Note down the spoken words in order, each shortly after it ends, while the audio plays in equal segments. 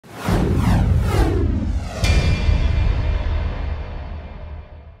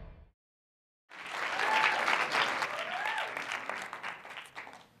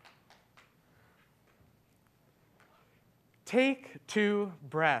Take 2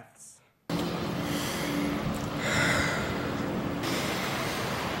 breaths. So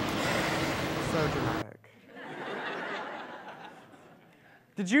dramatic.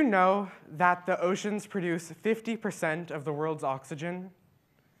 Did you know that the oceans produce 50% of the world's oxygen?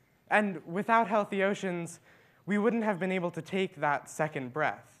 And without healthy oceans, we wouldn't have been able to take that second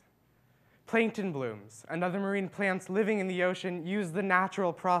breath. Plankton blooms and other marine plants living in the ocean use the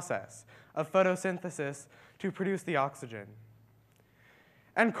natural process of photosynthesis to produce the oxygen.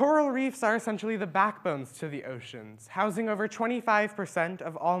 And coral reefs are essentially the backbones to the oceans. Housing over 25%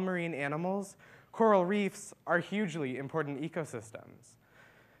 of all marine animals, coral reefs are hugely important ecosystems.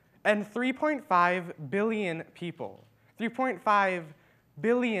 And 3.5 billion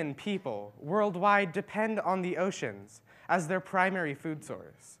people worldwide depend on the oceans as their primary food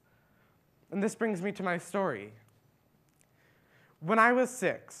source. And this brings me to my story. When I was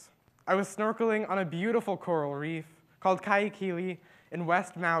 6, I was snorkeling on a beautiful coral reef called Kaikili in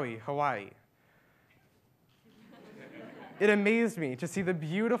West Maui, Hawaii. It amazed me to see the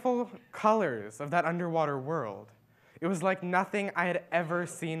beautiful colors of that underwater world. It was like nothing I had ever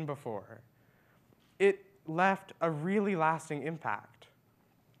seen before. It left a really lasting impact.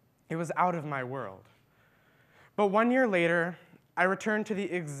 It was out of my world. But 1 year later, I returned to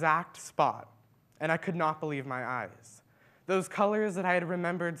the exact spot, and I could not believe my eyes. Those colors that I had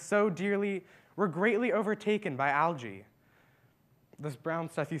remembered so dearly were greatly overtaken by algae. This brown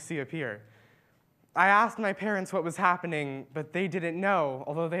stuff you see up here. I asked my parents what was happening, but they didn't know,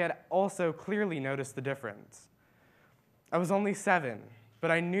 although they had also clearly noticed the difference. I was only 7, but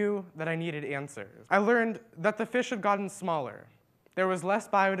I knew that I needed answers. I learned that the fish had gotten smaller, there was less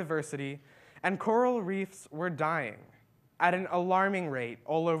biodiversity, and coral reefs were dying at an alarming rate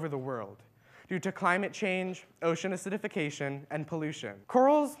all over the world due to climate change, ocean acidification, and pollution.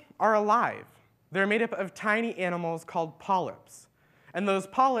 Corals are alive. They're made up of tiny animals called polyps, and those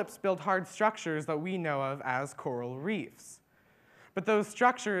polyps build hard structures that we know of as coral reefs. But those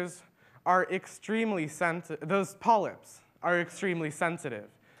structures are those polyps are extremely sensitive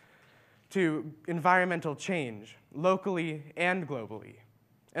to environmental change, locally and globally.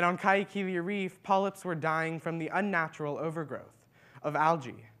 And on Kaikili Reef, polyps were dying from the unnatural overgrowth of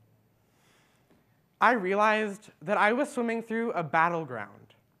algae. I realized that I was swimming through a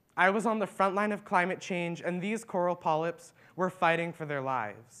battleground. I was on the front line of climate change, and these coral polyps were fighting for their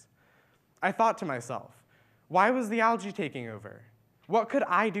lives. I thought to myself, why was the algae taking over? What could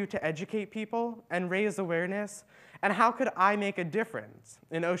I do to educate people and raise awareness? And how could I make a difference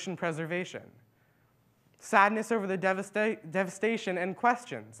in ocean preservation? Sadness over the devastation and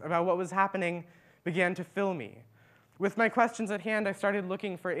questions about what was happening began to fill me. With my questions at hand, I started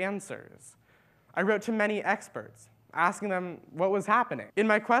looking for answers. I wrote to many experts, asking them what was happening. In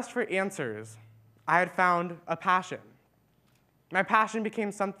my quest for answers, I had found a passion. My passion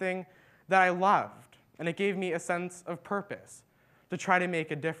became something that I loved, and it gave me a sense of purpose to try to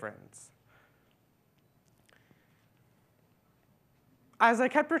make a difference. As I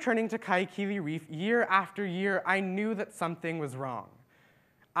kept returning to Kaikili Reef year after year, I knew that something was wrong.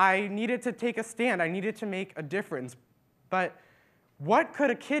 I needed to take a stand. I needed to make a difference. But what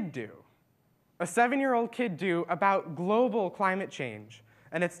could a kid do, a 7-year-old kid do about global climate change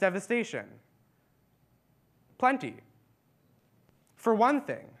and its devastation? Plenty. For one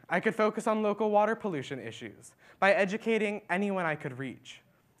thing, I could focus on local water pollution issues by educating anyone I could reach.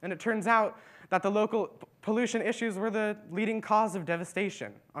 And it turns out that the local pollution issues were the leading cause of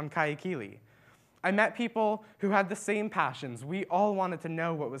devastation on Kaikili. I met people who had the same passions. We all wanted to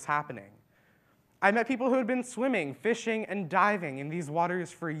know what was happening. I met people who had been swimming, fishing, and diving in these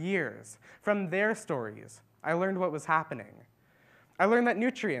waters for years. From their stories, I learned what was happening. I learned that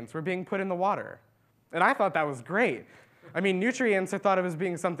nutrients were being put in the water. And I thought that was great. I mean, nutrients, I thought it was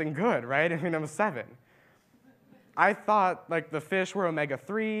being something good, right? I mean, I was 7. I thought, like, the fish were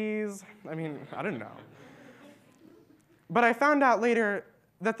omega-3s. I mean, I didn't know. But I found out later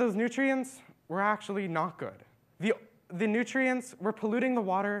that those nutrients were actually not good. The nutrients were polluting the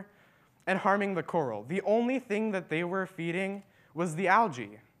water and harming the coral. The only thing that they were feeding was the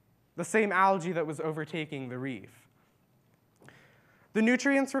algae, the same algae that was overtaking the reef. The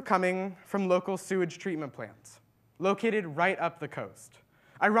nutrients were coming from local sewage treatment plants, located right up the coast.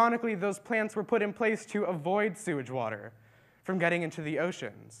 Ironically, those plants were put in place to avoid sewage water from getting into the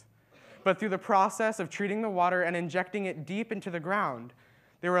oceans. But through the process of treating the water and injecting it deep into the ground,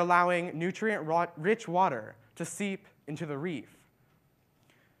 they were allowing nutrient-rich water to seep into the reef.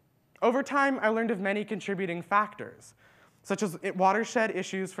 Over time, I learned of many contributing factors, such as watershed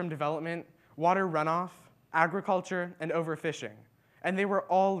issues from development, water runoff, agriculture, and overfishing. And they were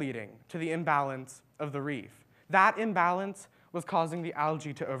all leading to the imbalance of the reef. That imbalance was causing the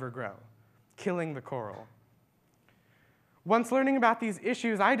algae to overgrow, killing the coral. Once learning about these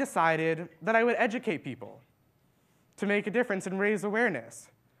issues, I decided that I would educate people to make a difference and raise awareness.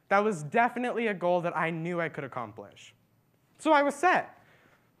 That was definitely a goal that I knew I could accomplish. So I was set,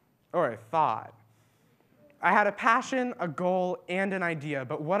 or I thought. I had a passion, a goal, and an idea,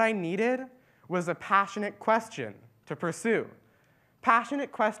 but what I needed was a passionate question to pursue.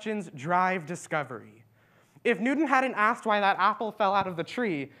 Passionate questions drive discovery. If Newton hadn't asked why that apple fell out of the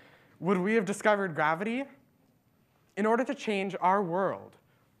tree, would we have discovered gravity? In order to change our world,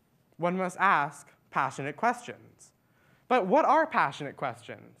 one must ask passionate questions. But what are passionate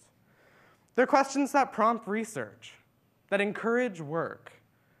questions? They're questions that prompt research, that encourage work,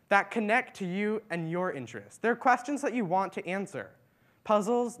 that connect to you and your interests. They're questions that you want to answer,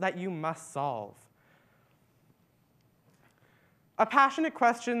 puzzles that you must solve. A passionate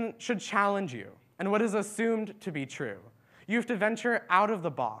question should challenge you and what is assumed to be true. You have to venture out of the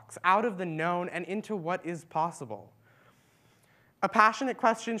box, out of the known, and into what is possible. A passionate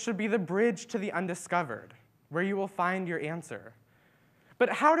question should be the bridge to the undiscovered, where you will find your answer. But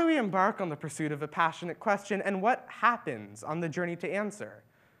how do we embark on the pursuit of a passionate question, and what happens on the journey to answer?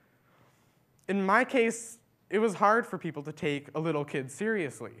 In my case, it was hard for people to take a little kid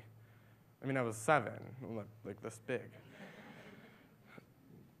seriously. I mean, I was 7, like this big.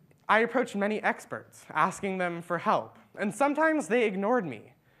 I approached many experts, asking them for help, and sometimes they ignored me,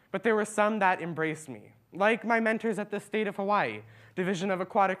 but there were some that embraced me, like my mentors at the State of Hawaii Division of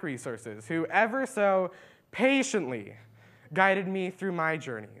Aquatic Resources, who ever so patiently guided me through my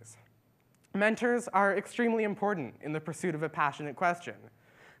journeys. Mentors are extremely important in the pursuit of a passionate question.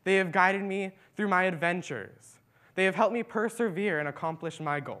 They have guided me through my adventures. They have helped me persevere and accomplish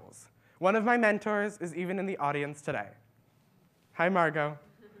my goals. One of my mentors is even in the audience today. Hi, Margot.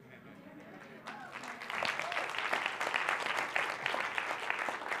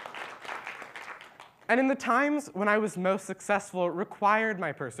 And in the times when I was most successful required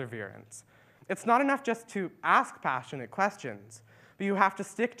my perseverance. It's not enough just to ask passionate questions, but you have to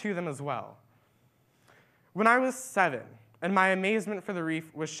stick to them as well. When I was 7 and my amazement for the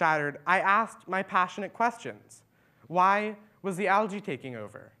reef was shattered, I asked my passionate questions. Why was the algae taking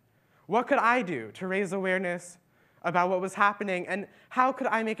over? What could I do to raise awareness about what was happening, and how could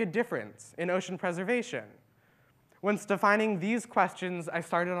I make a difference in ocean preservation? Once defining these questions, I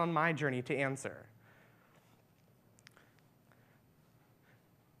started on my journey to answer.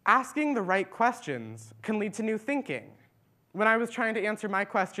 Asking the right questions can lead to new thinking. When I was trying to answer my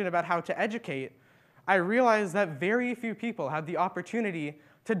question about how to educate, I realized that very few people had the opportunity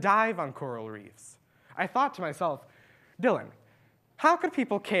to dive on coral reefs. I thought to myself, Dylan, how could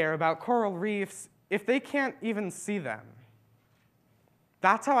people care about coral reefs if they can't even see them?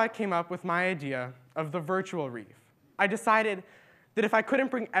 That's how I came up with my idea of the virtual reef. I decided that if I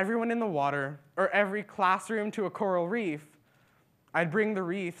couldn't bring everyone in the water or every classroom to a coral reef, I'd bring the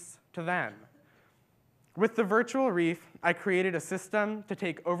reefs to them. With the virtual reef, I created a system to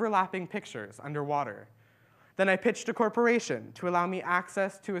take overlapping pictures underwater. Then I pitched a corporation to allow me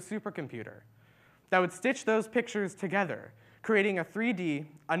access to a supercomputer that would stitch those pictures together, creating a 3D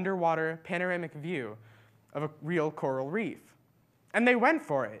underwater panoramic view of a real coral reef. And they went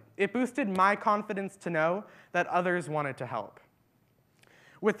for it. It boosted my confidence to know that others wanted to help.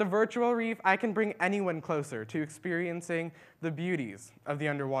 With the virtual reef, I can bring anyone closer to experiencing the beauties of the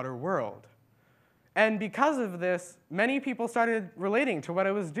underwater world. And because of this, many people started relating to what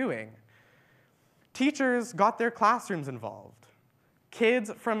I was doing. Teachers got their classrooms involved. Kids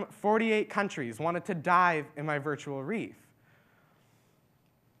from 48 countries wanted to dive in my virtual reef.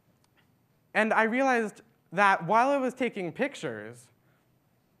 And I realized that while I was taking pictures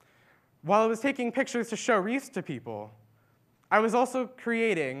to show reefs to people, I was also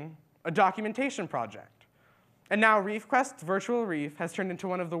creating a documentation project. And now ReefQuest's virtual reef has turned into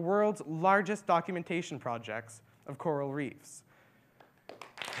one of the world's largest documentation projects of coral reefs.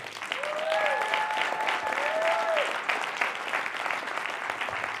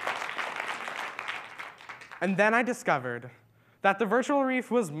 And then I discovered that the virtual reef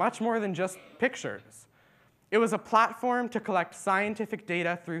was much more than just pictures. It was a platform to collect scientific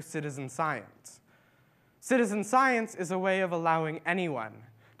data through citizen science. Citizen science is a way of allowing anyone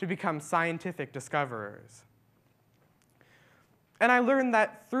to become scientific discoverers. And I learned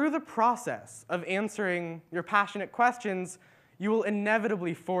that through the process of answering your passionate questions, you will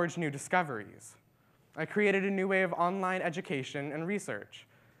inevitably forge new discoveries. I created a new way of online education and research.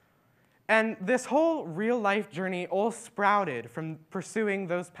 And this whole real-life journey all sprouted from pursuing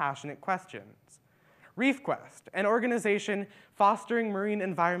those passionate questions. ReefQuest, an organization fostering marine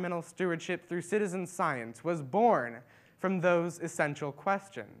environmental stewardship through citizen science, was born from those essential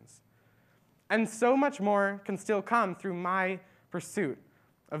questions. And so much more can still come through my pursuit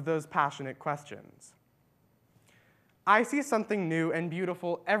of those passionate questions. I see something new and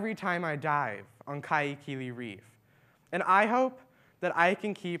beautiful every time I dive on Kaikili Reef, and I hope that I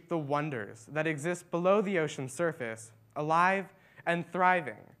can keep the wonders that exist below the ocean surface alive and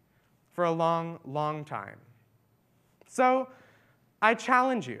thriving for a long, long time. So I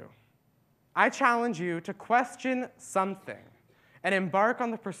challenge you. I challenge you to question something and embark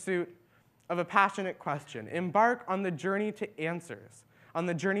on the pursuit of a passionate question. Embark on the journey to answers, on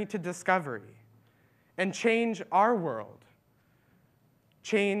the journey to discovery, and change our world.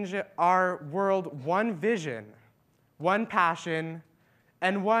 Change our world one vision, one passion,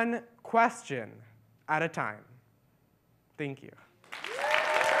 and one question at a time. Thank you.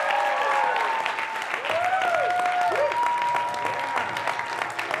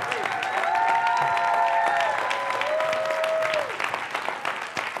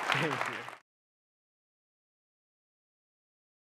 Thank you.